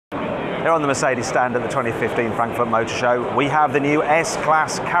Here on the Mercedes stand at the 2015 Frankfurt Motor Show, we have the new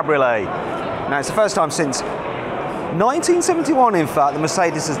S-Class Cabriolet. Now, it's the first time since 1971, in fact, that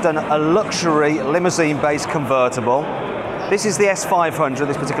Mercedes has done a luxury limousine-based convertible. This is the S500,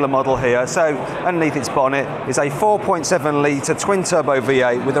 this particular model here. So underneath its bonnet is a 4.7 litre twin-turbo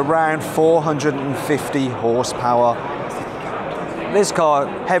V8 with around 450 horsepower. This car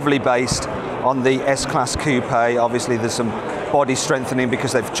heavily based on the S-Class Coupe. Obviously there's some body strengthening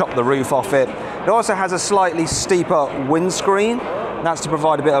because they've chopped the roof off it. It also has a slightly steeper windscreen. That's to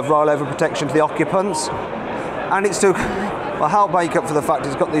provide a bit of rollover protection to the occupants. And it's to help make up for the fact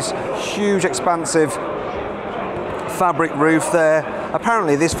it's got this huge expansive fabric roof there.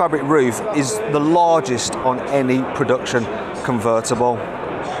 Apparently this fabric roof is the largest on any production convertible.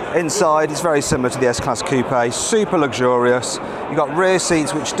 Inside it's very similar to the S-Class Coupe, super luxurious. You've got rear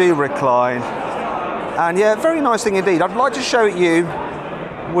seats which do recline. And yeah, very nice thing indeed. I'd like to show it you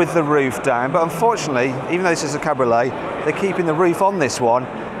with the roof down, but unfortunately, even though this is a cabriolet, they're keeping the roof on this one.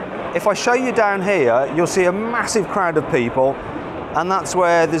 If I show you down here, you'll see a massive crowd of people, and that's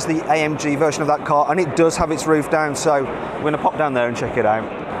where there's the AMG version of that car, and it does have its roof down, so we're going to pop down there and check it out.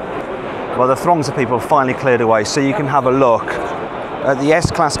 Well, the throngs of people have finally cleared away, so you can have a look at the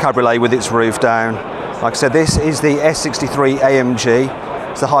S-Class Cabriolet with its roof down. Like I said, this is the S63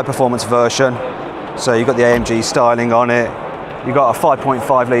 AMG. It's the high-performance version. So you've got the AMG styling on it. You've got a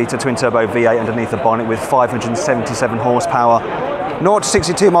 5.5 litre twin-turbo V8 underneath the bonnet with 577 horsepower. 0 to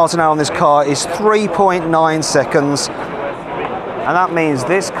 62 miles an hour on this car is 3.9 seconds. And that means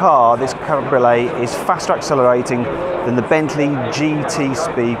this car, this Cabriolet, is faster accelerating than the Bentley GT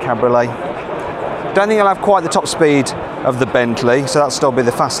Speed Cabriolet. Don't think it'll have quite the top speed of the Bentley, so that'll still be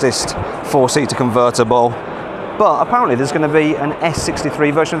the fastest four-seater convertible. But apparently there's going to be an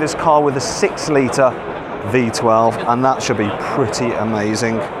S63 version of this car with a 6 litre V12, and that should be pretty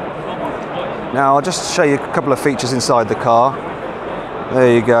amazing. Now I'll just show you a couple of features inside the car.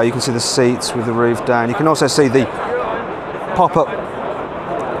 There you go, you can see the seats with the roof down. You can also see the pop-up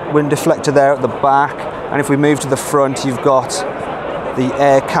wind deflector there at the back, and if we move to the front, you've got the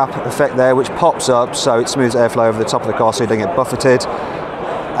air cap effect there, which pops up so it smooths airflow over the top of the car so you don't get buffeted.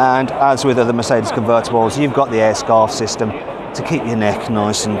 And as with other Mercedes convertibles, you've got the air scarf system to keep your neck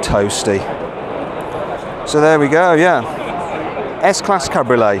nice and toasty. So there we go, yeah. S-Class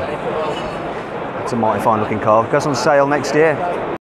Cabriolet. It's a mighty fine looking car. Goes on sale next year.